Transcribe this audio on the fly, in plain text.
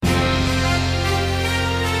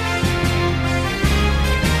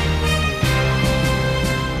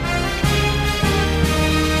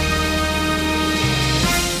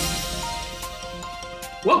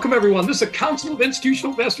Welcome, everyone. This is a Council of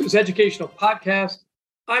Institutional Investors educational podcast.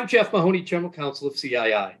 I'm Jeff Mahoney, General Counsel of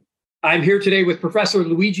CII. I'm here today with Professor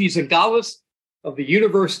Luigi Zingales of the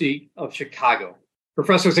University of Chicago.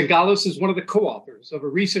 Professor Zingales is one of the co-authors of a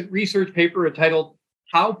recent research paper entitled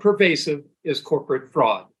How Pervasive is Corporate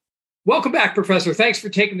Fraud? Welcome back, Professor. Thanks for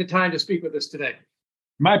taking the time to speak with us today.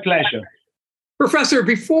 My pleasure. Professor,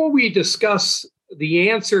 before we discuss the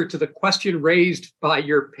answer to the question raised by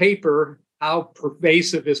your paper, how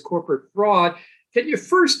pervasive is corporate fraud, can you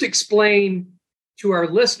first explain to our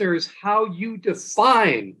listeners how you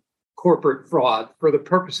define corporate fraud for the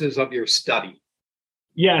purposes of your study?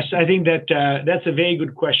 Yes, I think that that's a very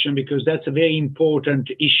good question because that's a very important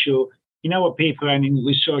issue in our paper and in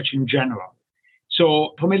research in general.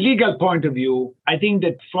 So from a legal point of view, I think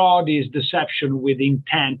that fraud is deception with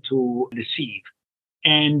intent to deceive.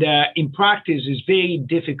 And in practice, it's very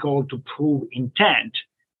difficult to prove intent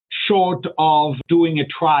short of doing a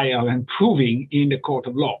trial and proving in the court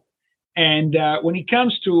of law. And when it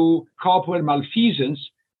comes to corporate malfeasance,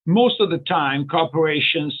 most of the time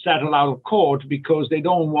corporations settle out of court because they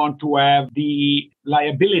don't want to have the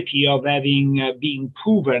liability of having being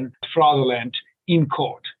proven fraudulent in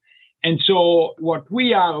court. And so what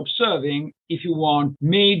we are observing, if you want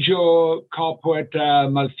major corporate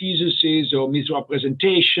malfeasances or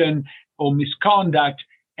misrepresentation or misconduct,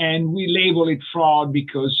 and we label it fraud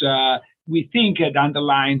because we think at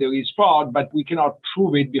underlying there is fraud, but we cannot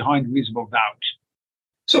prove it behind reasonable doubt.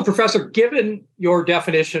 So, Professor, given your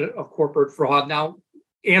definition of corporate fraud, now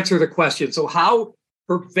answer the question. So how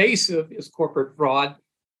pervasive is corporate fraud?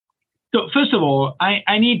 So first of all,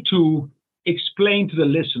 I need to explain to the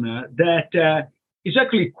listener that it's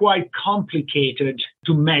actually quite complicated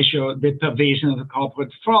to measure the pervasiveness of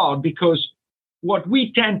corporate fraud because what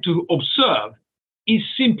we tend to observe is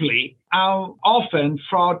simply how often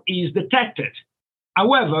fraud is detected.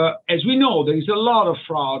 However, as we know, there is a lot of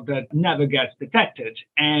fraud that never gets detected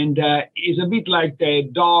and is a bit like the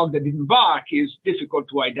dog that didn't bark is difficult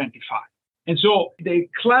to identify. And so the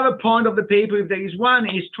clever point of the paper, if there is one,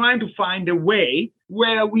 is trying to find a way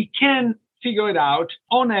where we can figure it out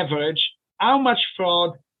on average how much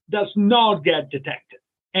fraud does not get detected.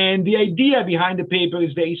 And the idea behind the paper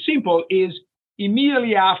is very simple, is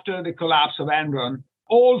immediately after the collapse of Enron,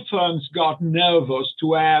 all firms got nervous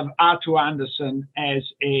to have Arthur Andersen as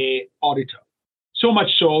an auditor. So much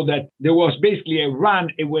so that there was basically a run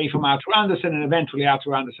away from Arthur Andersen, and eventually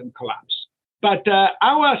Arthur Andersen collapsed. But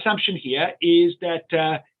our assumption here is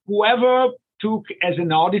that whoever took as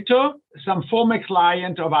an auditor some former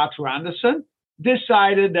client of Arthur Andersen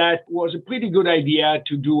decided that was a pretty good idea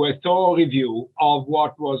to do a thorough review of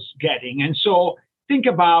what was getting. And so think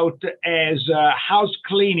about as house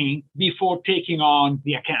cleaning before taking on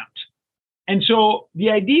the account. And so the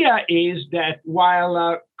idea is that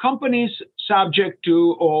while companies subject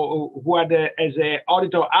to or who had as an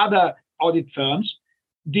auditor other audit firms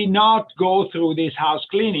did not go through this house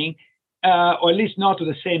cleaning, or at least not to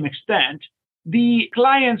the same extent, the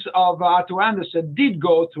clients of Arthur Andersen did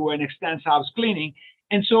go through an extensive house cleaning.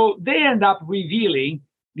 And so they end up revealing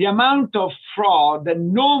the amount of fraud that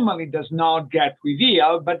normally does not get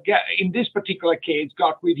revealed, but in this particular case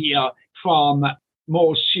got revealed from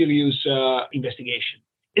more serious investigation.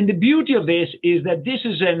 And the beauty of this is that this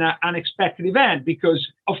is an unexpected event because,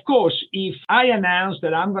 of course, if I announce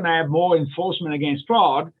that I'm going to have more enforcement against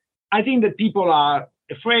fraud, I think that people are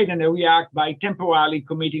afraid and they react by temporarily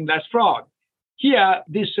committing less fraud. Here,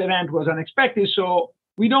 this event was unexpected, so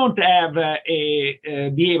we don't have a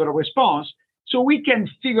behavioral response. So we can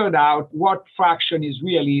figure out what fraction is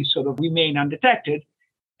really sort of remain undetected.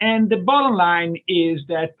 And the bottom line is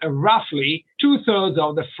that roughly 2/3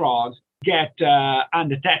 of the frauds get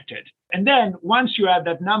undetected. And then once you have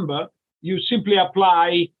that number, you simply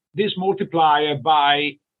apply this multiplier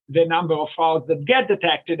by the number of frauds that get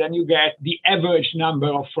detected, and you get the average number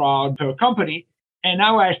of fraud per company. And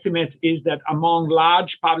our estimate is that among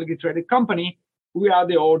large publicly traded companies, we are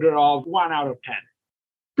the order of 1 out of 10.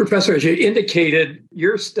 Professor, as you indicated,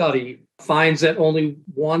 your study finds that only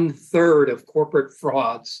 1/3 of corporate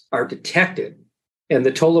frauds are detected, and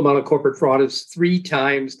the total amount of corporate fraud is 3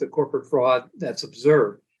 times the corporate fraud that's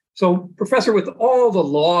observed. So, Professor, with all the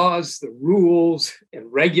laws, the rules,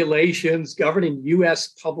 and regulations governing U.S.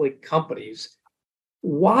 public companies,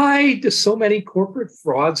 why do so many corporate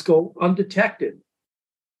frauds go undetected?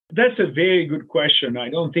 That's a very good question. I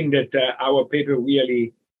don't think that our paper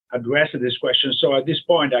really addressed this question. So at this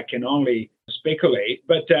point, I can only speculate.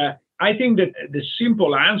 But I think that the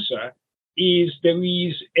simple answer is there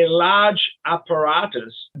is a large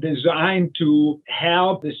apparatus designed to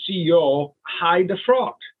help the CEO hide the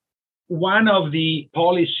fraud. one of the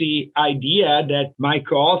policy idea that my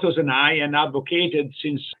co-authors and I have advocated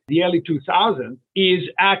since the early 2000s is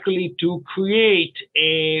actually to create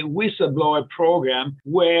a whistleblower program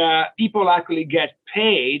where people actually get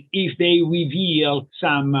paid if they reveal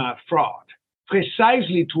some fraud,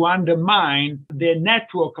 precisely to undermine the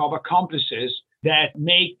network of accomplices that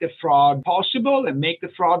make the fraud possible and make the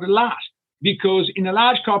fraud last. Because in a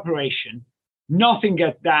large corporation, nothing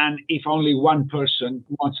gets done if only one person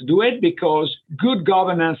wants to do it, because good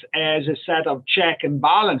governance has a set of check and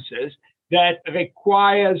balances that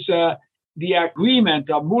requires the agreement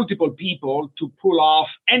of multiple people to pull off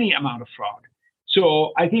any amount of fraud.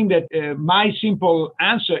 So I think that my simple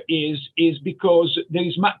answer is because there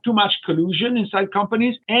is too much collusion inside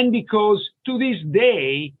companies, and because to this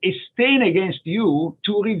day it's stained against you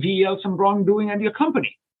to reveal some wrongdoing in your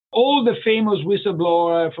company. All the famous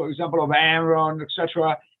whistleblower, for example, of Enron,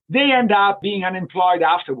 etc., they end up being unemployed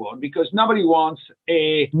afterward because nobody wants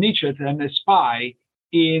a snitch and a spy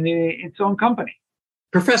in its own company.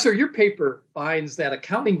 Professor, your paper finds that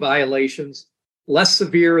accounting violations less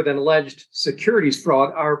severe than alleged securities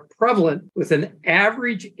fraud are prevalent with an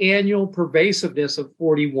average annual pervasiveness of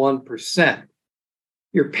 41%.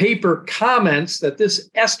 Your paper comments that this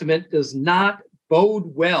estimate does not bode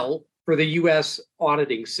well for the U.S.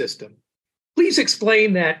 auditing system. Please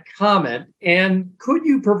explain that comment, and could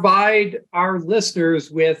you provide our listeners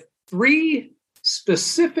with 3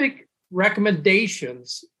 specific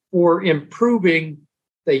recommendations for improving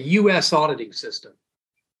the U.S. auditing system?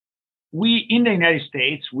 We, in the United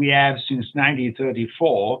States, we have since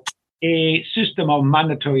 1934 a system of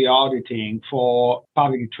mandatory auditing for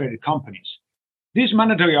publicly traded companies. This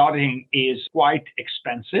mandatory auditing is quite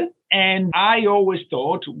expensive. And I always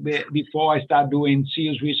thought, before I started doing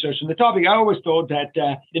serious research on the topic, I always thought that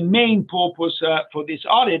the main purpose for this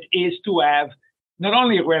audit is to have not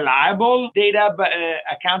only reliable data, but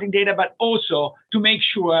accounting data, but also to make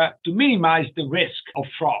sure to minimize the risk of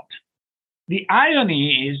fraud. The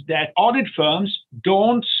irony is that audit firms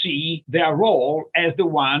don't see their role as the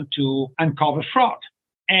one to uncover fraud.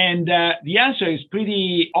 And the answer is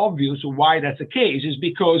pretty obvious why that's the case, is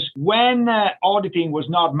because when auditing was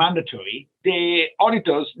not mandatory, the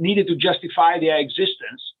auditors needed to justify their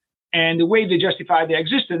existence. And the way they justify their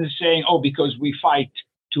existence is saying, because we fight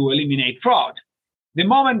to eliminate fraud. The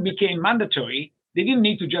moment it became mandatory, they didn't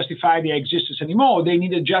need to justify their existence anymore. They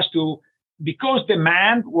needed just to, because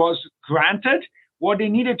demand was granted, what they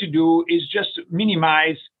needed to do is just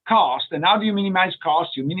minimize cost. And how do you minimize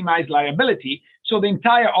cost? You minimize liability. So the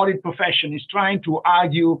entire audit profession is trying to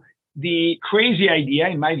argue the crazy idea,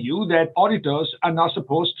 in my view, that auditors are not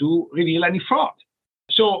supposed to reveal any fraud.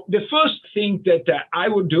 So the first thing that I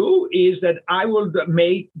would do is that I would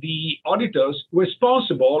make the auditors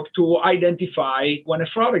responsible to identify when a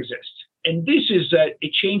fraud exists. And this is a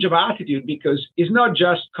change of attitude, because it's not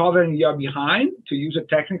just covering your behind, to use a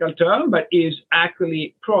technical term, but is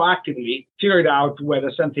actually proactively figured out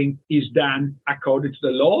whether something is done according to the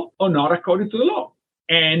law or not according to the law.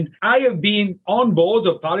 And I have been on board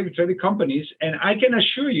of publicly traded companies, and I can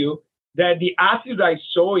assure you that the attitude I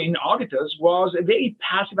saw in auditors was a very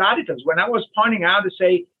passive attitude. When I was pointing out to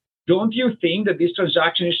say, don't you think that this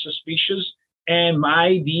transaction is suspicious and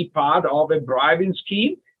might be part of a bribing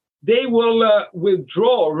scheme? They will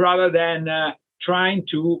withdraw rather than trying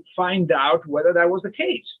to find out whether that was the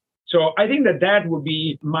case. So I think that would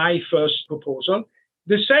be my first proposal.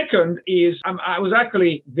 The second is I was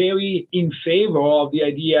actually very in favor of the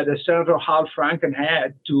idea that Senator Hal Franken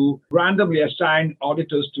had to randomly assign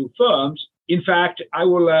auditors to firms. In fact, I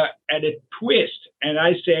will add a twist, and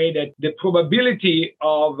I say that the probability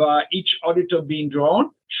of each auditor being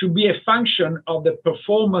drawn should be a function of the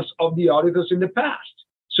performance of the auditors in the past.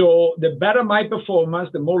 So the better my performance,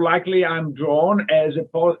 the more likely I'm drawn as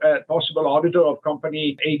a possible auditor of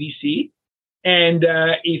company ABC. And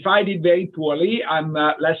if I did very poorly, I'm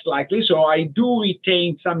less likely. So I do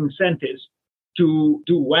retain some incentives to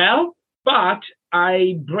do well, but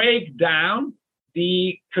I break down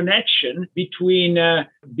the connection between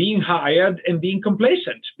being hired and being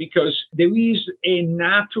complacent, because there is a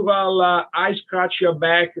natural I scratch your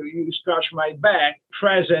back, you scratch my back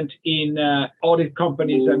present in audit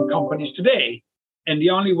companies and companies today. And the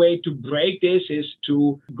only way to break this is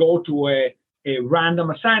to go to a random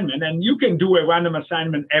assignment. And you can do a random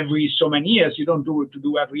assignment every so many years. You don't do it to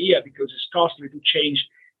do every year because it's costly to change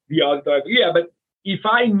the auditor every year. But if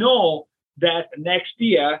I know that next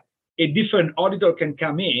year a different auditor can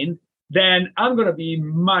come in, then I'm going to be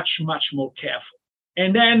much, much more careful.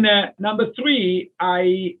 And then number 3,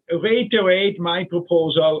 I reiterate my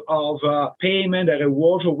proposal of payment and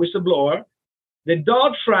reward for whistleblower. The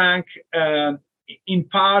Dodd-Frank, in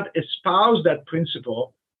part, espoused that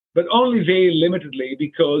principle, but only very limitedly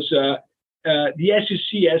because the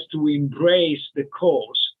SEC has to embrace the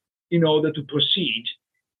cause in order to proceed.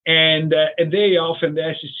 And very often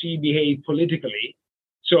the SEC behave politically.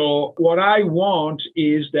 So what I want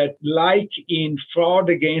is that, like in fraud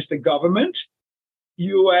against the government,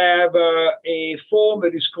 you have a form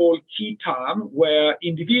that is called qui tam, where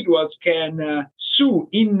individuals can sue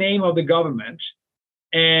in name of the government.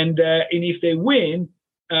 And if they win,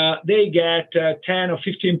 they get 10 or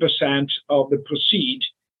 15% of the proceeds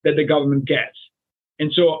that the government gets.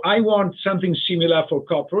 And so I want something similar for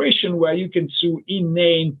corporation, where you can sue in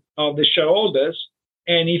name of the shareholders.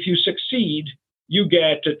 And if you succeed, you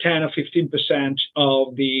get 10 or 15%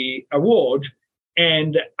 of the award.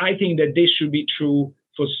 And I think that this should be true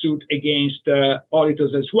for suit against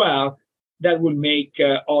auditors as well. That will make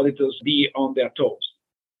auditors be on their toes.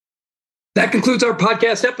 That concludes our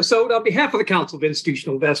podcast episode. On behalf of the Council of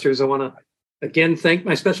Institutional Investors, I want to again thank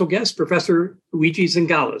my special guest, Professor Luigi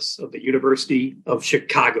Zingales of the University of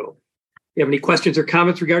Chicago. If you have any questions or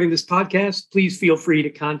comments regarding this podcast, please feel free to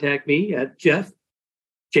contact me at Jeff,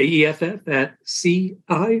 Jeff, at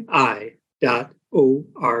CII.org.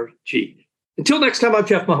 Until next time, I'm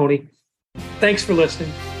Jeff Mahoney. Thanks for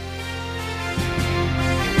listening.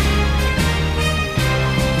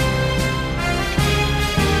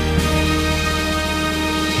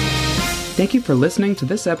 Thank you for listening to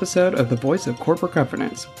this episode of The Voice of Corporate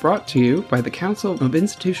Governance, brought to you by the Council of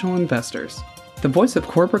Institutional Investors. The Voice of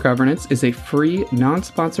Corporate Governance is a free,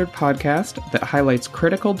 non-sponsored podcast that highlights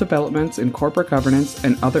critical developments in corporate governance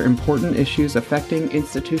and other important issues affecting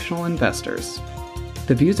institutional investors.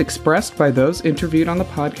 The views expressed by those interviewed on the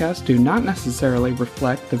podcast do not necessarily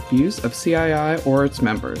reflect the views of CII or its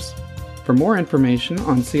members. For more information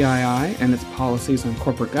on CII and its policies on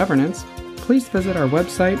corporate governance, please visit our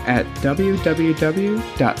website at www.cii.org.